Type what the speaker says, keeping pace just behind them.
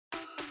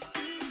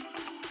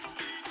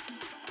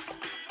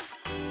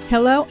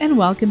Hello and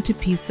welcome to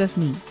Piece of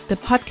Me, the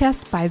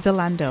podcast by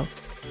Zalando.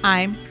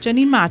 I'm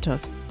Janine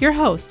Matos, your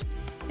host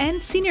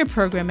and Senior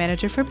Program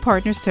Manager for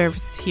Partner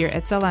Services here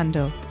at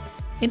Zalando.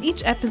 In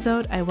each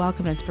episode, I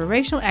welcome an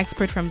inspirational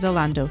expert from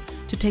Zalando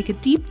to take a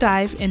deep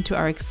dive into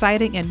our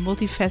exciting and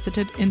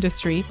multifaceted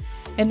industry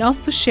and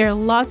also to share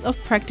lots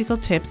of practical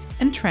tips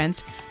and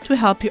trends to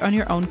help you on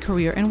your own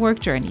career and work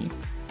journey.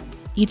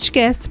 Each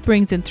guest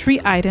brings in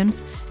 3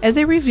 items as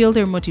they reveal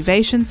their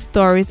motivations,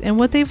 stories, and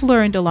what they've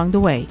learned along the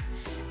way.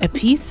 A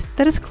piece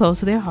that is close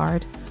to their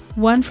heart,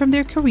 one from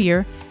their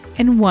career,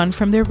 and one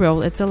from their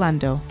role at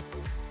Zalando.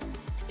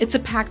 It's a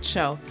packed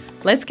show.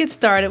 Let's get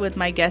started with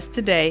my guest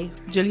today,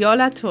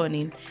 Lilly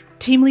Tonin,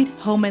 Team Lead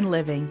Home and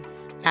Living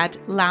at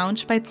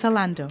Lounge by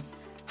Zalando.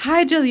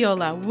 Hi,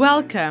 Lilly.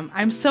 Welcome.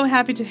 I'm so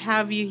happy to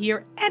have you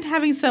here and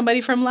having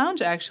somebody from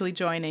Lounge actually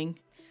joining.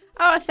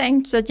 Oh,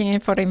 thanks,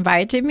 Janine, for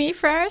inviting me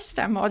first.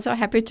 I'm also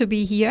happy to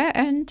be here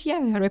and,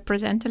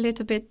 represent a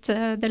little bit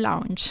the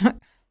Lounge.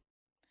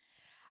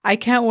 I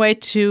can't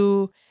wait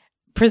to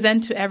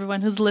present to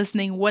everyone who's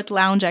listening what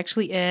Lounge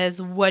actually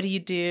is, what do you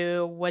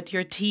do, what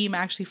your team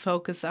actually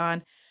focus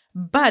on.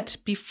 But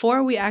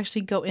before we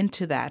actually go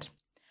into that,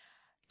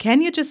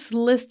 can you just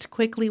list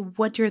quickly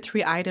what your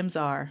 3 items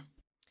are?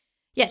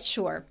 Yes,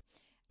 sure.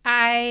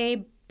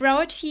 I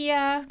brought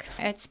here,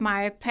 it's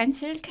my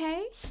pencil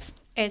case.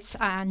 It's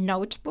a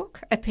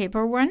notebook, a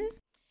paper one,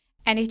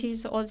 and it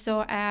is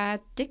also a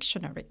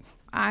dictionary.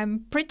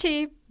 I'm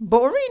pretty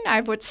boring,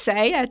 I would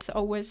say. It's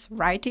always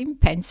writing,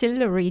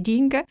 pencil,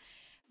 reading.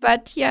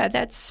 But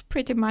that's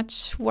pretty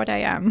much what I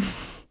am.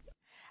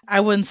 I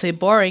wouldn't say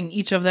boring.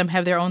 Each of them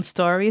have their own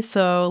stories.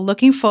 So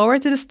looking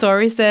forward to the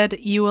stories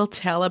that you will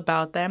tell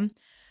about them.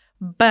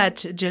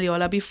 But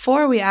Lilly,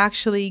 before we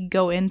actually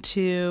go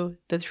into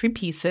the 3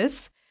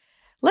 pieces,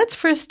 let's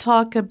first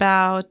talk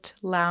about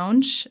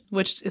Lounge,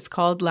 which is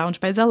called Lounge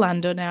by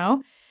Zalando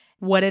now,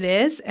 what it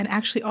is, and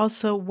actually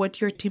also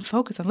what your team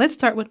focuses on. Let's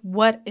start with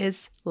what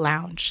is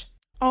Lounge?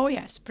 Oh,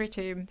 yes,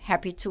 pretty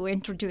happy to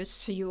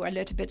introduce to you a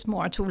little bit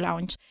more to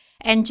Lounge.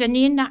 And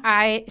Janine,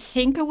 I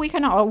think we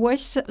can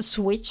always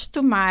switch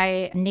to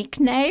my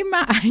nickname.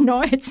 I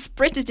know it's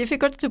pretty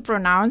difficult to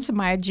pronounce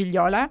my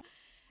Lilly,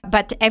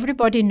 but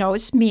everybody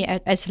knows me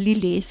as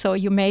Lilly. So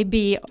you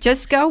maybe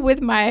just go with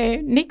my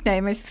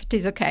nickname if it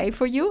is okay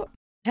for you.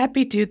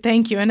 Happy to,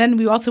 thank you. And then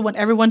we also want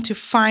everyone to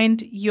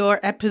find your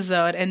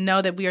episode and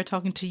know that we are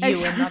talking to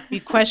you and not be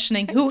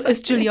questioning who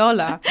is Lilly.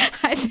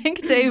 I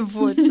think they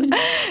would.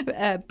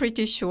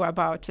 Pretty sure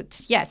about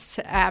it. Yes.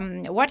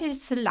 What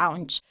is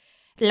Lounge?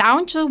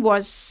 Lounge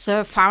was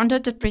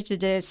founded at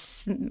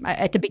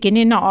the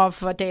beginning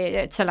of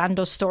the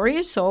Zalando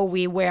story. So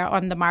we were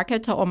on the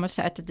market almost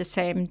at the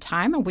same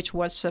time, which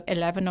was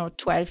 11 or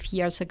 12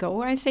 years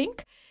ago, I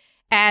think.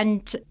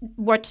 And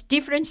what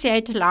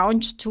differentiates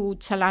Lounge to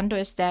Zalando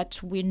is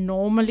that we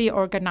normally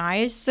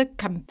organize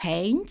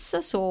campaigns,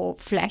 so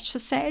flash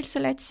sales,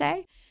 let's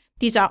say.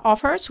 These are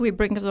offers we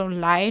bring it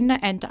online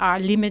and are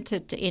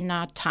limited in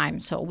time.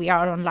 So we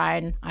are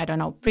online,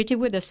 pretty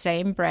with the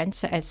same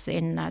brands as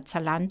in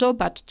Zalando,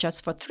 but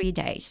just for 3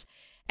 days.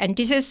 And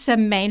this is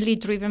mainly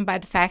driven by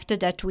the fact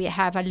that we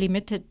have a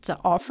limited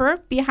offer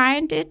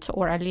behind it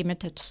or a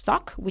limited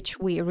stock, which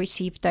we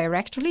receive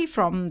directly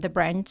from the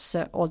brands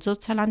also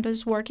Zalando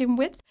is working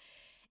with.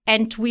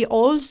 And we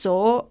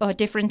also,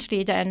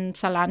 differently than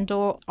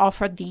Zalando,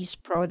 offer these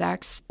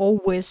products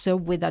always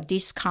with a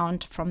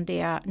discount from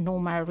their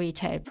normal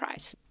retail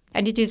price.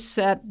 And it is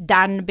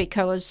done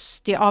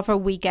because the offer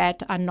we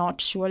get are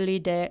not surely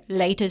the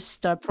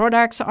latest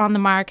products on the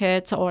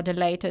market or the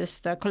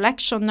latest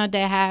collection that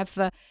they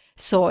have.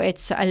 So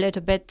it's a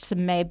little bit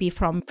maybe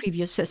from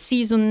previous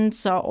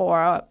seasons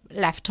or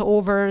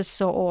leftovers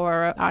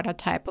or other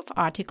type of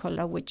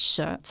article which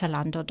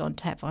Zalando don't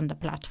have on the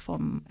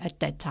platform at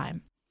that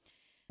time.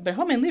 But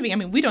home and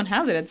living, we don't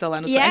have that at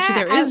Zalando. So actually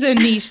there is a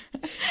niche.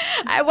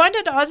 I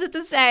wanted also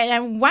to say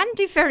one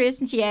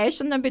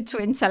differentiation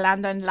between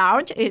Zalando and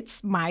Lounge,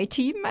 it's my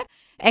team.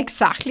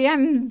 Exactly.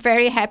 I'm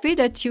very happy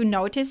that you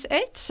notice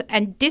it.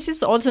 And this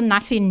is also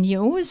nothing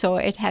new. So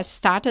it has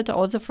started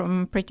also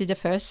from pretty the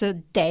first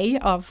day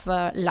of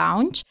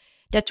Lounge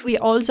that we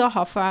also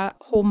offer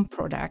home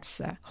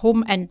products,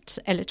 home and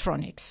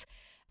electronics.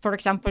 For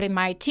example, in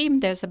my team,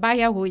 there's a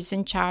buyer who is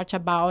in charge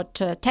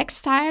about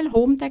textile,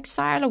 home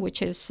textile,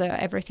 which is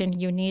everything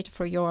you need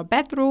for your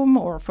bedroom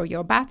or for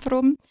your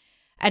bathroom.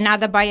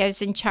 Another buyer is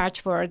in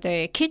charge for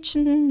the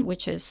kitchen,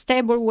 which is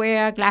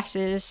tableware,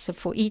 glasses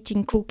for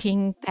eating,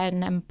 cooking,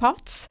 pan and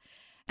pots.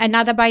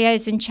 Another buyer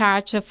is in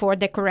charge for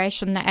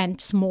decoration and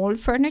small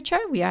furniture.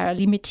 We are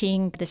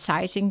limiting the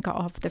sizing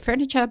of the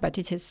furniture, but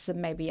it is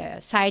maybe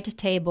a side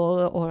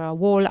table or a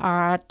wall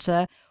art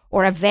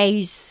or a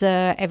vase,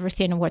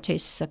 everything what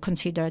is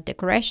considered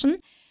decoration.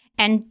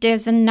 And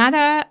there's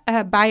another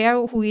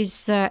buyer who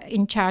is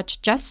in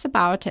charge just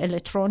about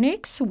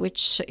electronics,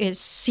 which is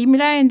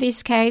similar in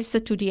this case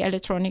to the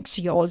electronics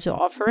you also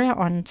offer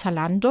on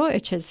Zalando,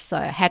 which is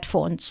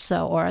headphones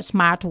or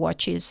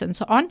smartwatches and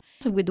so on.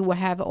 So we do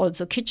have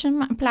also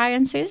kitchen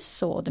appliances,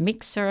 so the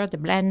mixer, the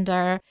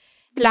blender.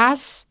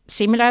 Plus,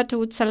 similar to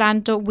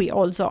Zalando, we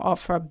also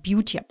offer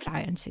beauty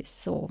appliances.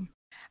 So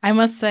I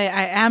must say,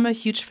 I am a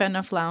huge fan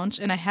of Lounge,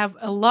 and I have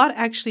a lot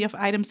actually of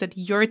items that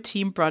your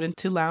team brought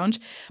into Lounge.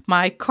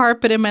 My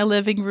carpet in my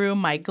living room,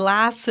 my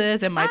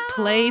glasses, and my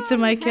plates in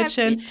my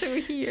kitchen. Happy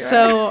to hear.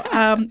 So,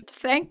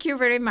 thank you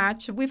very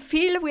much. We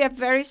feel we are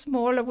very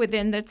small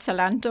within the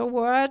Zalando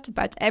world,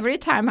 but every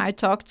time I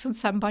talk to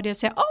somebody, I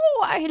say,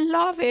 "Oh, I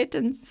love it,"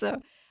 and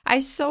so I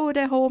saw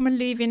the home and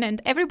living,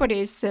 and everybody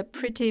is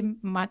pretty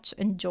much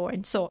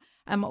enjoying. So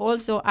I'm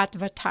also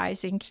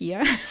advertising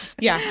here.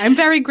 Yeah, I'm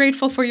very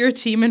grateful for your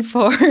team and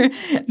for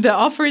the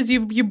offers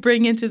you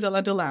bring into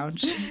Zalando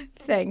Lounge.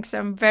 Thanks.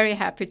 I'm very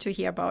happy to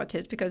hear about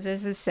it because,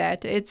 as I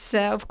said, it's,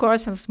 of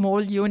course, a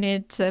small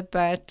unit,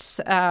 but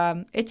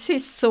it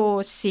is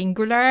so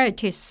singular.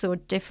 It is so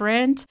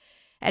different.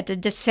 At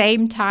the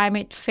same time,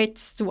 it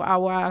fits to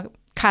our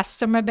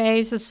customer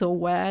base so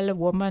well. A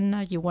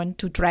woman, you want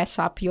to dress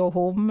up your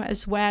home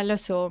as well.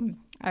 So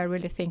I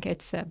really think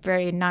it's a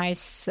very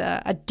nice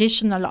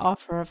additional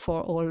offer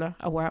for all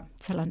our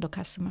Zalando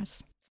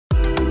customers.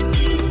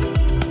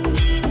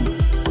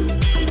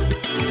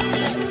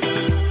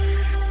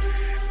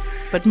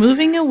 But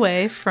moving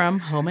away from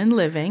home and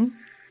living,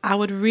 I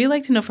would really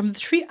like to know from the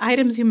 3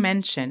 items you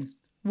mentioned,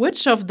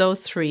 which of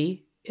those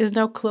 3 is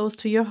now close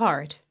to your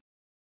heart?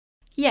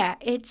 Yeah,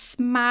 it's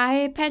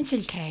my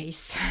pencil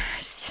case.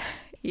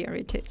 Here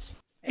it is.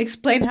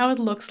 Explain how it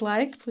looks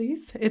like,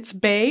 please. It's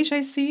beige,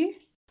 I see.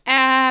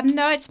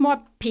 No, it's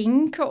more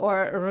pink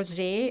or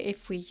rosé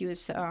if we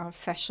use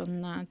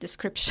fashion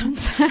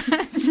descriptions.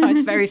 So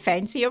it's very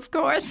fancy, of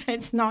course.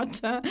 It's not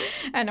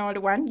an old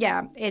one.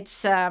 Yeah,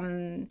 it's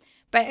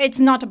but it's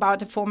not about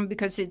the form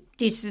because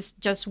this is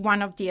just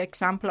one of the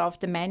example of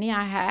the many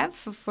I have.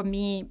 For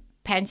me,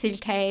 pencil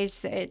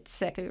case,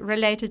 it's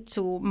related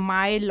to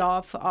my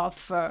love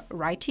of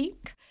writing.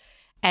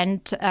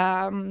 And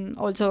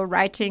also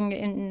writing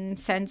in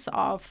sense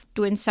of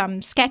doing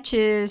some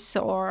sketches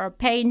or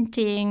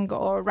painting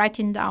or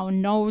writing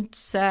down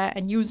notes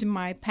and using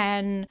my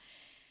pen.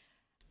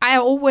 I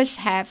always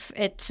have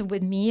it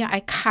with me.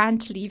 I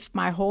can't leave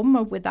my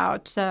home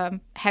without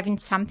having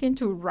something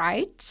to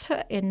write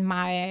in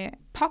my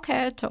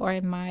pocket or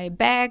in my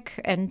bag.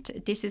 And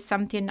this is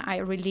something I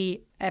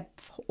really have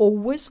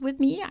always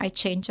with me. I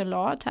change a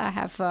lot. I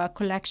have a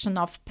collection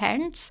of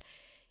pens.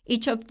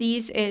 Each of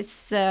these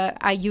is,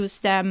 I use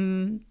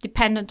them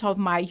dependent on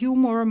my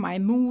humor, my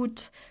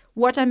mood,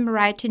 what I'm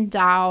writing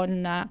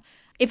down,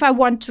 if I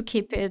want to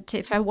keep it,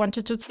 if I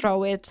wanted to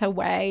throw it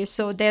away.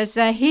 So there's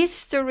a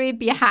history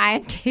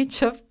behind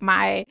each of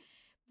my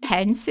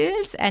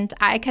pencils. And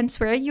I can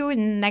swear you,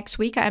 next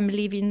week I'm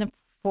leaving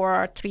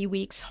for 3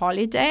 weeks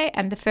holiday.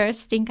 And the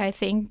first thing I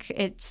think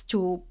is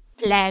to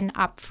plan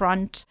up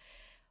front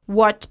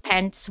what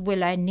pens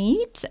will I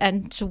need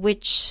and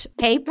which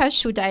paper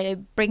should I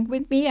bring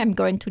with me. I'm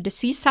going to the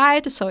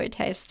seaside, so it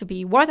has to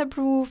be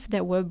waterproof.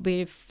 There will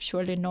be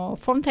surely no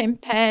fountain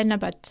pen,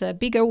 but a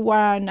bigger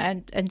one,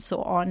 and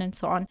so on and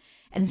so on.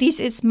 And this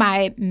is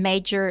my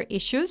major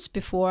issues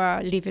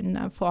before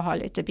leaving for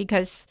holiday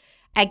because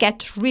I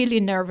get really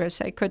nervous.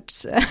 I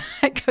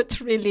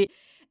could really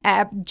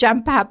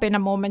jump up in a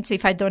moment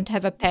if I don't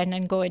have a pen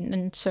and go in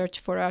and search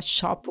for a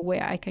shop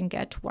where I can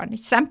get one.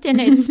 It's something,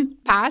 it's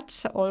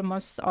part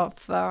almost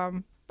of,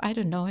 I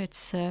don't know,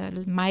 it's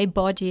my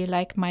body,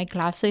 like my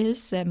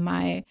glasses and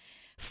my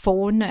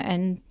phone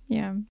and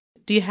yeah.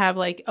 Do you have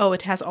like,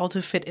 it has all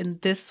to fit in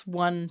this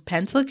one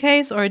pencil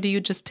case, or do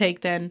you just take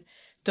then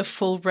the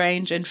full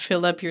range and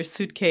fill up your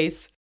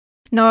suitcase?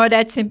 No,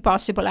 that's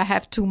impossible. I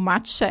have too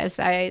much. As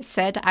I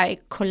said, I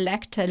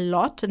collect a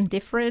lot and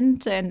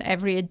different, and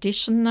every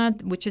edition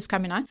which is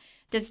coming out.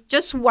 There's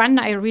just one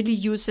I really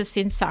use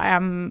since I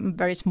am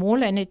very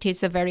small, and it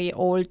is a very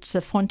old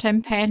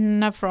fountain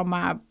pen from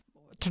a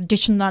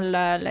traditional,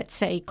 let's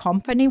say,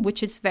 company,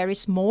 which is very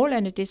small,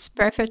 and it is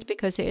perfect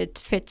because it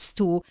fits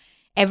to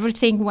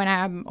everything when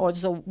I'm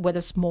also with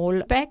a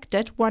small bag.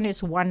 That one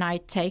is one I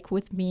take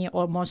with me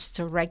almost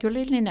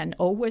regularly and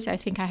always. I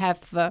think I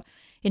have...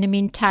 in the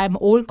meantime,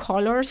 all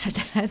colors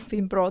that have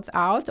been brought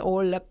out,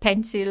 all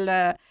pencil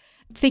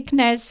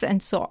thickness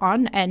and so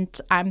on. And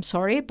I'm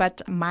sorry,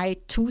 but my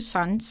 2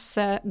 sons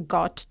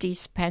got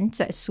these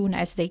pens as soon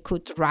as they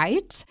could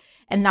write.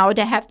 And now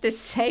they have the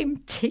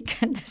same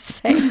tick and the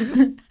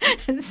same.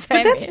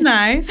 But that's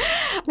nice.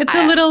 It's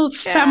a little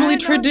family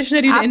tradition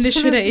that you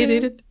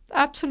initiated.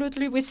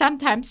 Absolutely. We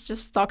sometimes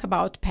just talk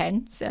about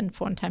pens and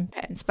fountain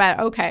pens. But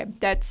okay,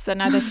 that's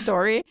another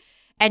story.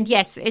 And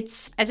yes,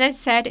 it's, as I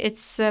said,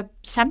 it's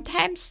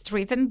sometimes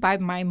driven by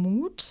my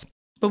mood.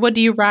 But what do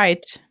you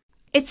write?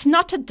 It's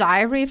not a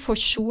diary for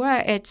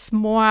sure. It's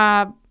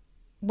more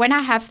when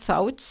I have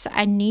thoughts,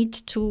 I need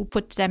to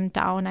put them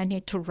down. I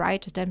need to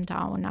write them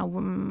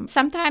down.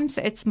 Sometimes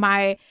it's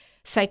my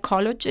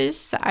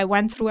psychologist. I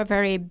went through a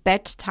very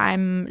bad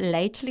time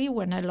lately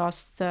when I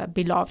lost a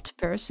beloved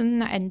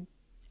person, and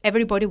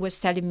everybody was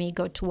telling me,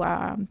 go to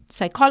a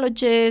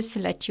psychologist,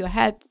 let you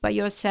help by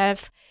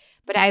yourself.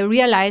 But I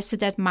realized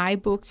that my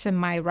books and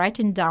my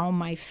writing down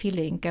my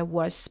feeling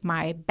was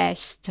my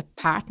best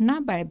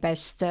partner, my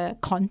best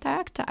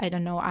contact. I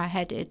don't know, I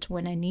had it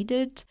when I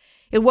needed.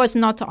 It was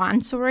not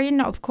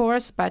answering, of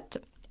course, but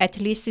at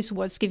least this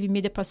was giving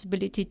me the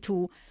possibility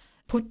to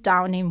put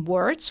down in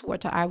words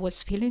what I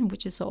was feeling,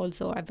 which is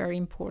also a very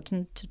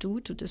important to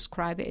do, to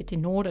describe it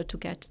in order to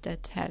get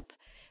that help.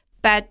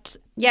 But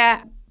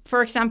yeah,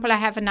 for example, I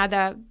have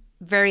another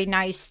very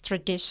nice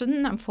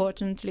tradition.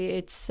 Unfortunately,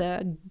 it's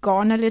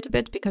gone a little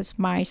bit because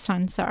my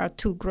sons are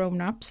too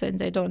grown-ups and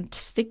they don't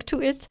stick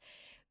to it.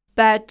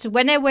 But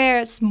when they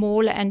were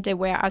small and they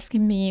were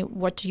asking me,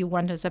 what do you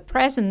want as a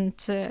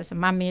present, as a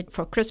mommy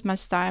for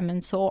Christmas time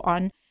and so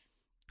on,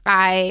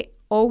 I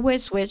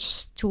always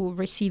wished to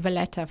receive a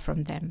letter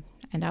from them.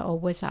 And I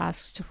always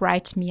asked,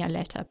 write me a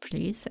letter,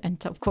 please.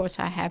 And of course,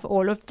 I have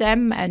all of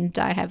them. And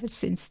I have it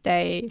since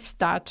they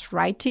start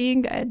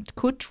writing and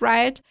could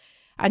write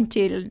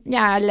until,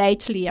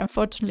 lately,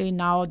 unfortunately,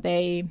 now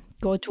they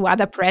go to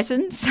other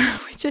presents,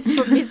 which is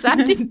for me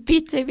something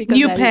pity. Because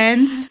new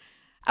pens.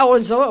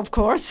 Also, of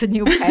course,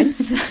 new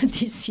pens.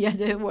 This year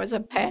there was a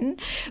pen.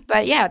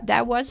 But yeah,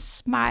 that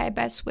was my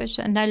best wish.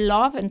 And I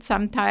love, and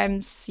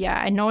sometimes,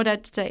 I know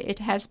that it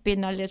has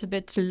been a little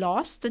bit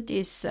lost,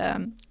 this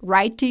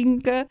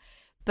writing.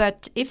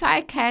 But if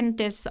I can,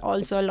 there's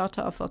also a lot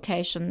of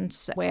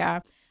occasions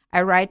where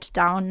I write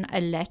down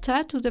a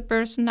letter to the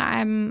person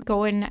I'm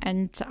going,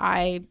 and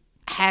I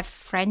have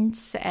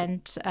friends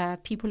and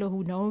people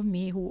who know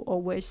me who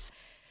always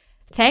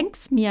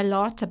thanks me a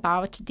lot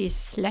about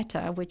this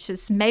letter, which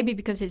is maybe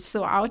because it's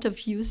so out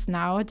of use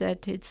now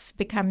that it's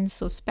become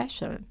so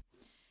special.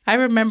 I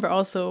remember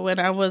also when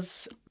I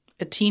was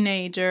a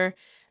teenager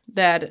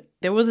that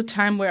there was a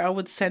time where I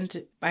would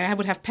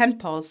have pen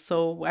pals.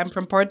 So I'm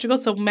from Portugal,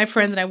 so my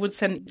friends and I would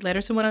send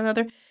letters to one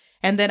another.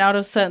 And then out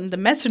of sudden, the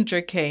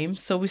messenger came.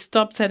 So we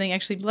stopped sending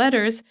actually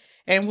letters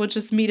and would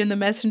just meet in the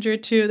messenger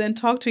to then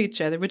talk to each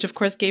other, which of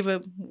course gave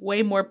a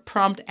way more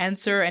prompt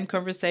answer and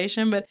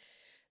conversation. But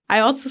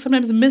I also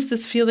sometimes miss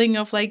this feeling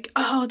of like,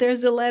 oh,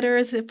 there's the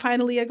letters.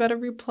 Finally, I got a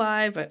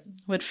reply. But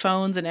with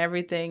phones and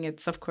everything,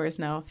 it's of course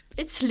now.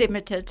 It's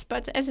limited.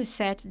 But as I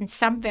said, in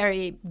some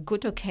very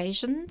good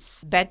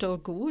occasions, bad or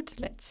good,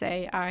 let's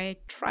say, I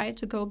try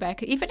to go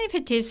back. Even if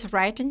it is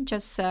writing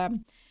just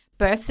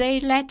birthday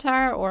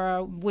letter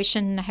or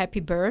wishing happy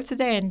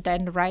birthday and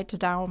then write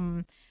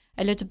down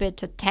a little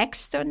bit of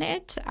text on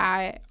it.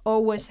 I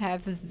always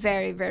have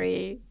very,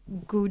 very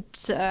good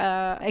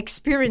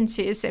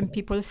experiences and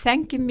people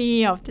thanking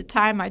me of the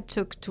time I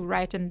took to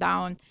write them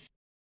down.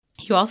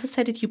 You also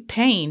said that you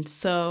paint.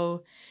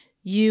 So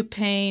you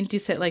paint, you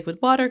said like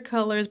with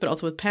watercolors, but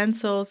also with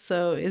pencils.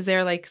 So is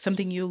there like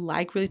something you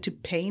like really to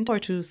paint or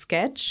to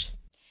sketch?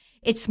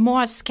 It's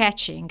more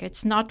sketching.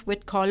 It's not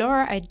with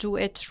color. I do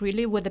it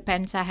really with the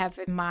pens I have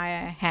in my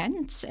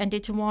hands, and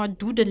it's more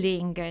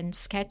doodling and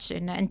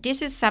sketching. And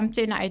this is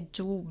something I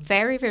do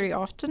very, very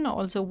often,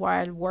 also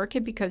while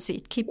working, because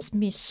it keeps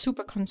me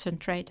super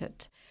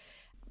concentrated.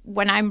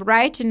 When I'm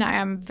writing, I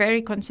am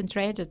very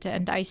concentrated,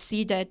 and I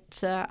see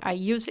that I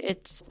use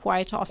it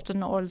quite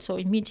often also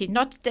in meeting.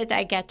 Not that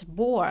I get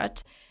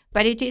bored,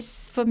 but it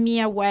is, for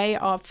me, a way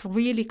of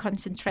really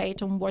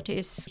concentrate on what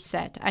is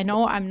said. I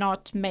know I'm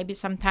not maybe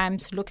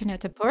sometimes looking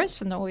at a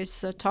person who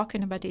is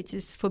talking, but it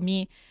is for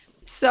me.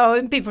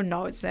 So people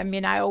know. I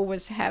mean, I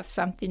always have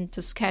something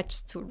to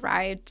sketch, to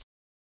write.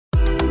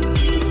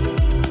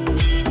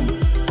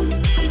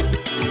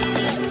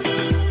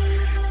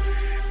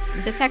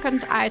 The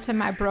second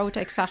item I brought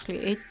exactly,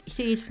 it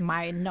is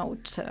my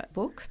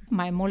notebook,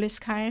 my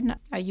Moleskine.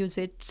 I use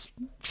it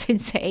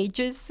since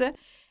ages.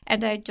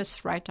 And I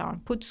just write down,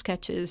 put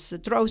sketches,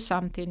 draw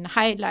something,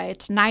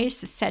 highlight nice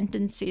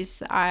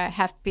sentences I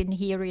have been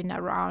hearing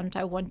around,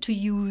 I want to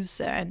use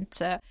and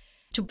to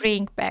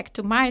bring back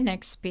to my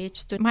next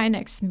speech, to my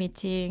next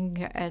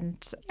meeting. And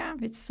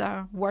it's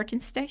a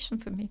working station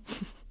for me.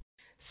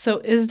 So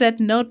is that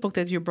notebook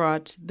that you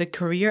brought the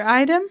career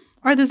item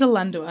or the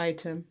Zalando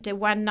item? The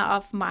one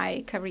of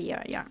my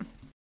career, yeah.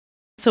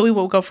 So we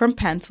will go from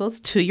pencils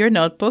to your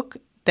notebook.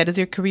 That is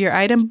your career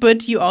item,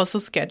 but you also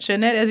sketch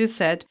in it, as you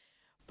said.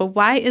 But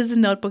why is the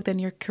notebook then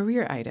your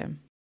career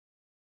item?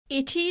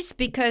 It is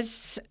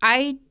because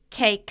I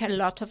take a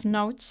lot of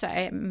notes.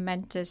 I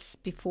meant this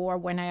before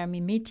when I am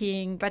in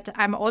meeting, but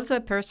I'm also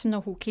a person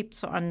who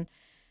keeps on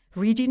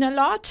reading a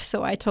lot.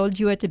 So I told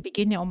you at the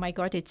beginning, oh my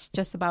God, it's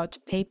just about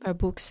paper,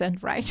 books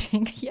and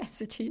writing. Yes,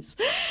 it is.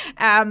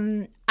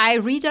 I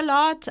read a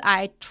lot.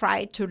 I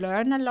try to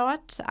learn a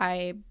lot.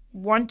 I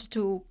want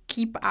to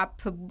keep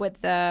up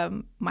with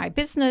my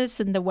business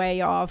in the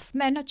way of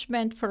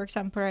management. For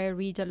example, I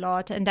read a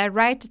lot and I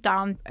write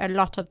down a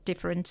lot of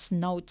different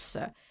notes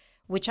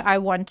which I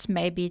want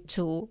maybe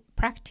to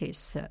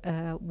practice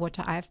what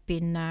I've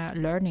been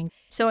learning.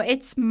 So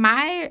it's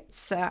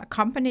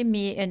accompanied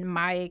me in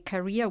my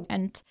career,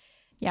 and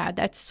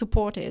that's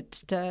supported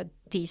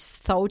this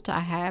thought I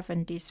have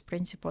and this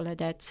principle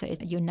that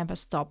you never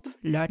stop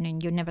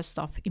learning, you never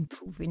stop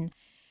improving,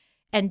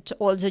 and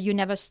also you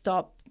never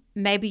stop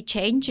maybe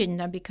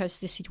changing because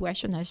the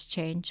situation has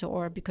changed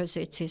or because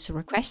it is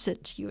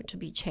requested you to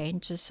be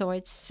changed. So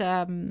it's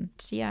I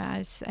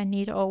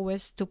need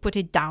always to put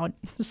it down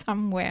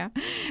somewhere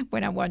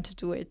when I want to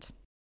do it.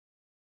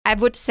 I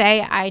would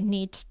say I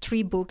need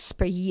 3 books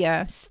per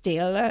year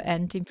still,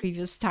 and in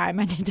previous time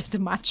I needed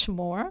much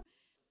more.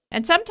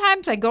 And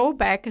sometimes I go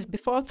back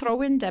before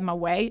throwing them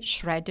away,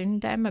 shredding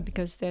them,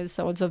 because there's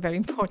also very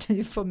important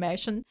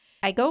information.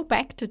 I go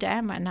back to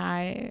them and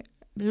I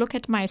look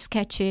at my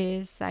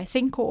sketches, I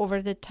think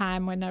over the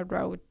time when I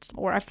wrote,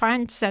 or I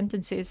find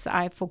sentences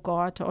I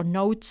forgot or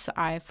notes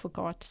I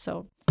forgot.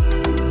 So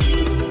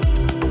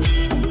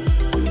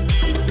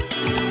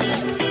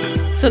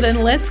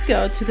then let's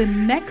go to the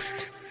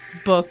next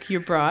book you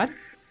brought,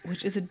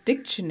 which is a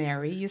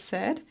dictionary, you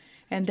said,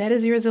 and that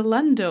is your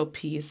Zalando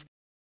piece.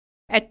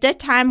 At that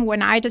time,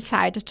 when I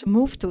decided to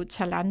move to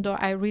Zalando,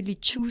 I really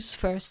choose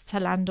first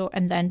Zalando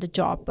and then the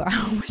job. I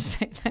always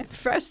say that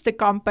first the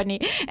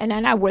company, and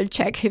then I will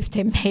check if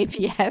they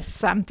maybe have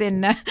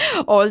something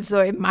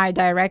also in my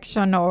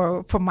direction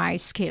or for my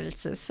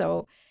skills.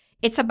 So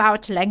it's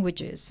about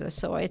languages.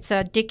 So it's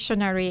a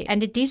dictionary.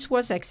 And this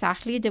was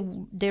exactly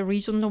the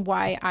reason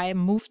why I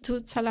moved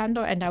to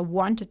Zalando, and I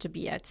wanted to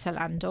be at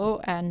Zalando.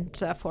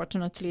 And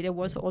fortunately, there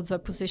was also a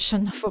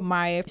position for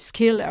my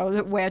skill,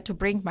 or where to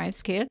bring my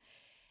skill.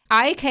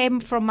 I came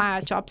from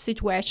a job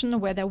situation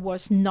where there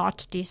was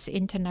not this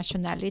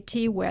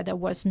internationality, where there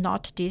was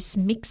not this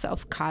mix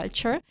of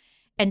culture.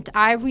 And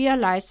I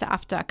realized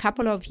after a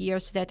couple of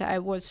years that I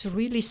was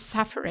really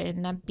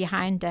suffering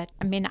behind that.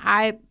 I mean,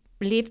 I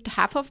lived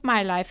half of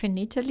my life in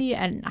Italy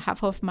and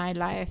half of my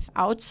life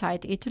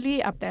outside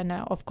Italy, then,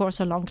 of course,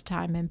 a long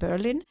time in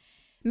Berlin.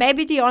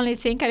 Maybe the only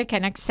thing I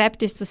can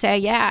accept is to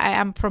say, I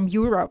am from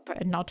Europe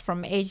and not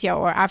from Asia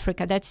or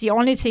Africa. That's the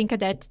only thing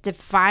that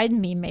defined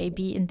me,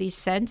 maybe in this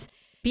sense.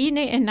 Being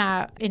in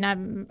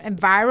an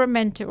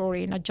environment or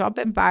in a job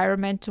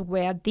environment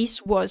where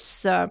this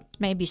was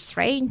maybe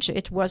strange,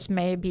 it was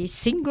maybe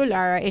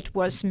singular, it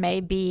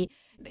made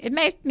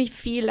me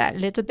feel a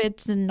little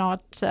bit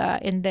not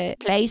in the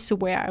place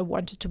where I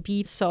wanted to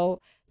be.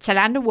 So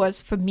Zalando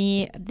was for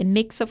me the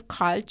mix of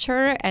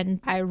culture,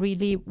 and I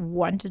really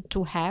wanted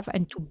to have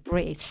and to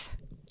breathe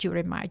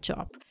during my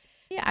job.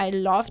 I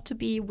love to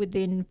be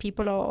within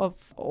people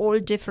of all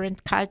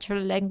different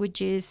cultural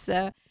languages,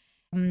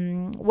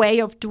 way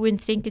of doing,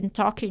 thinking,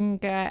 talking,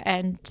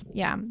 and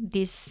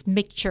these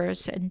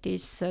mixtures and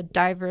this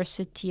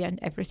diversity and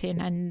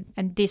everything.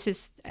 And this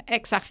is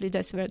exactly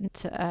this with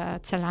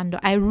Zalando.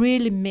 I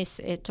really miss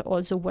it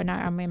also when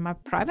I am in my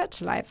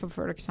private life,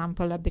 for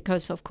example,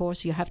 because of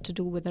course you have to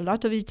do with a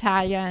lot of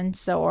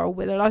Italians or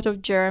with a lot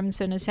of Germans,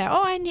 and I say,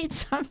 I need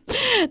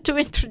to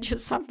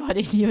introduce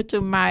somebody new to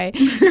my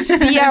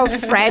sphere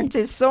of friends.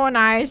 It's so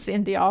nice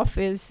in the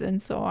office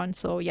and so on.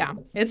 So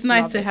it's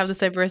nice to have this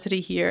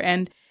diversity here,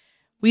 and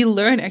we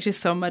learn actually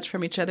so much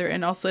from each other.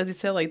 And also, as you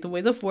said, like the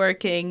ways of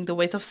working, the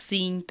ways of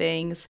seeing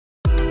things.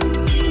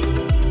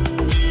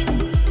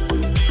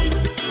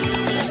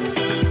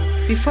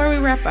 Before we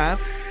wrap up,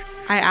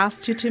 I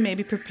asked you to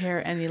maybe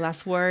prepare any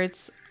last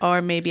words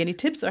or maybe any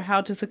tips on how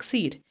to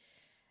succeed.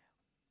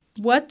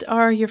 What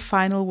are your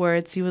final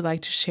words you would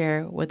like to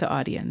share with the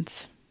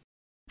audience?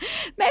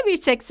 Maybe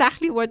it's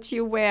exactly what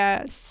you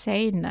were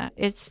saying.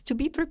 It's to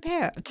be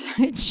prepared.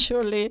 It's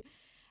surely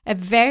a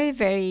very,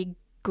 very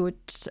good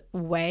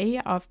way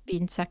of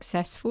being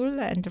successful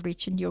and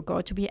reaching your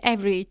goal, to be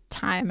every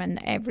time and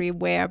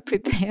everywhere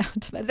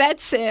prepared. But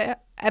that's a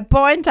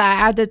point I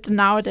added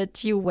now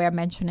that you were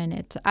mentioning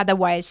it.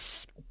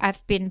 Otherwise,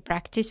 I've been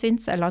practicing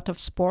a lot of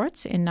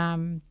sports in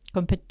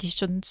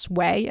competitions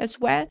way as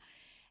well.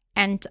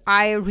 And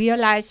I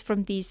realized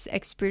from this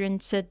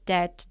experience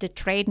that the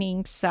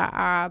trainings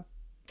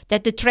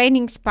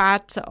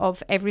part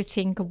of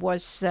everything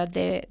was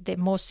the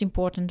most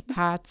important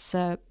parts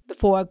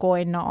before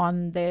going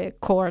on the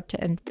court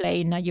and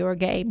playing your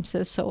games.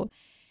 So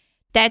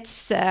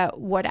that's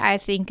what I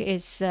think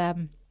is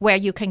where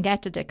you can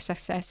get to the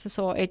success.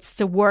 So it's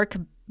the work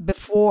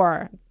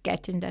before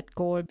getting that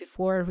goal,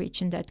 before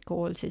reaching that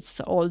goal.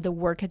 It's all the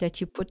work that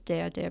you put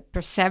there, the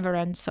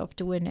perseverance of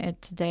doing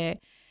it, the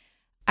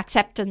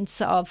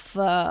acceptance of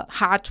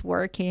hard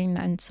working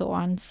and so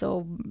on.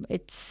 So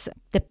it's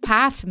the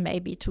path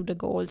maybe to the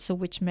goal, so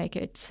which make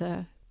it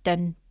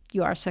then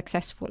you are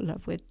successful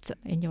with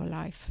in your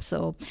life.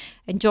 So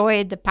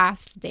enjoy the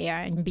path there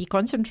and be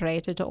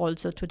concentrated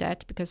also to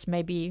that, because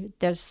maybe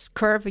there's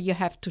curve you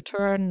have to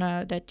turn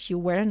that you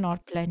were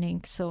not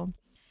planning. So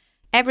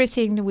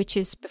everything which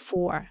is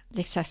before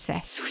the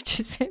success, which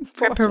is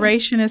important.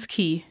 Preparation is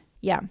key.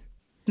 Yeah.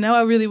 Now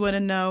I really want to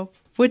know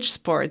which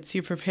sports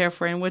you prepare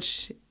for and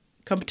which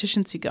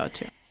competitions you go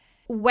to.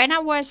 When I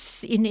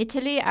was in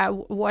Italy, I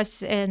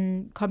was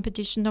in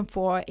competition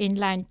for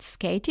inline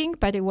skating,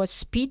 but it was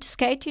speed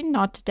skating,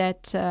 not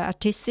that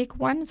artistic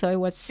one. So it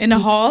was speed. In a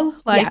hall,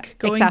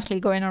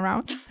 going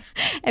around.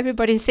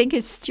 Everybody think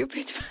it's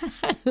stupid, but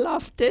I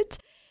loved it.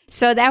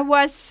 So that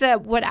was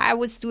what I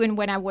was doing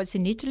when I was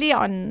in Italy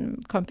on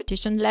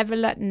competition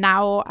level.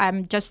 Now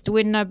I'm just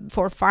doing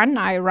for fun.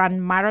 I run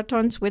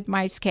marathons with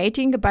my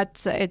skating,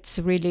 but it's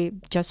really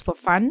just for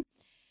fun.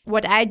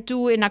 What I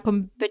do in a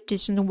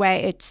competition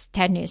way, it's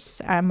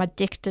tennis. I'm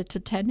addicted to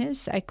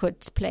tennis. I could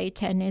play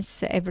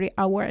tennis every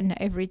hour and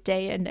every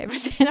day and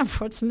everything.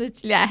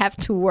 Unfortunately, I have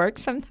to work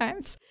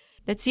sometimes.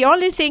 That's the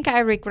only thing I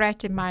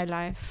regret in my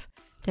life,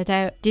 that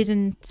I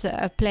didn't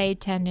play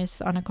tennis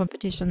on a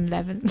competition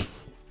level.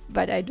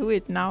 But I do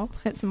it now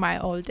at my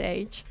old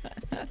age.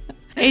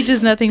 Age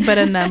is nothing but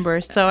a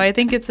number. So I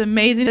think it's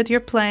amazing that you're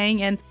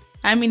playing. And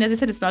I mean, as I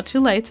said, it's not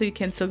too late, so you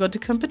can still go to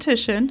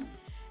competition.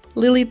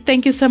 Lilly,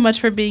 thank you so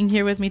much for being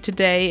here with me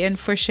today and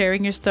for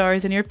sharing your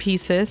stories and your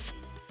pieces.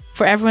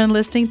 For everyone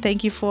listening,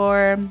 thank you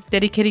for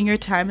dedicating your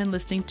time and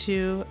listening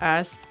to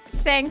us.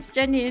 Thanks,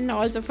 Janine,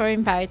 also for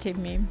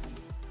inviting me.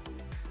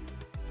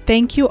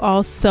 Thank you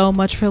all so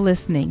much for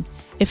listening.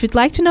 If you'd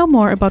like to know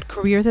more about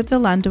careers at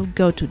Zalando,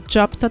 go to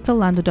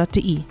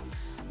jobs.zalando.de.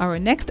 Our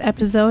next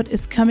episode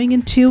is coming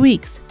in 2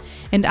 weeks,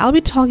 and I'll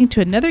be talking to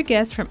another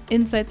guest from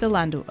Inside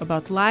Zalando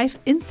about life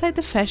inside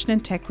the fashion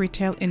and tech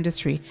retail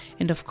industry,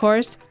 and of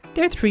course,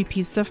 their 3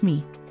 pieces of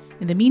me.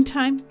 In the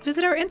meantime,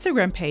 visit our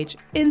Instagram page,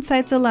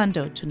 Inside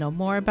Zalando, to know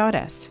more about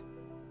us.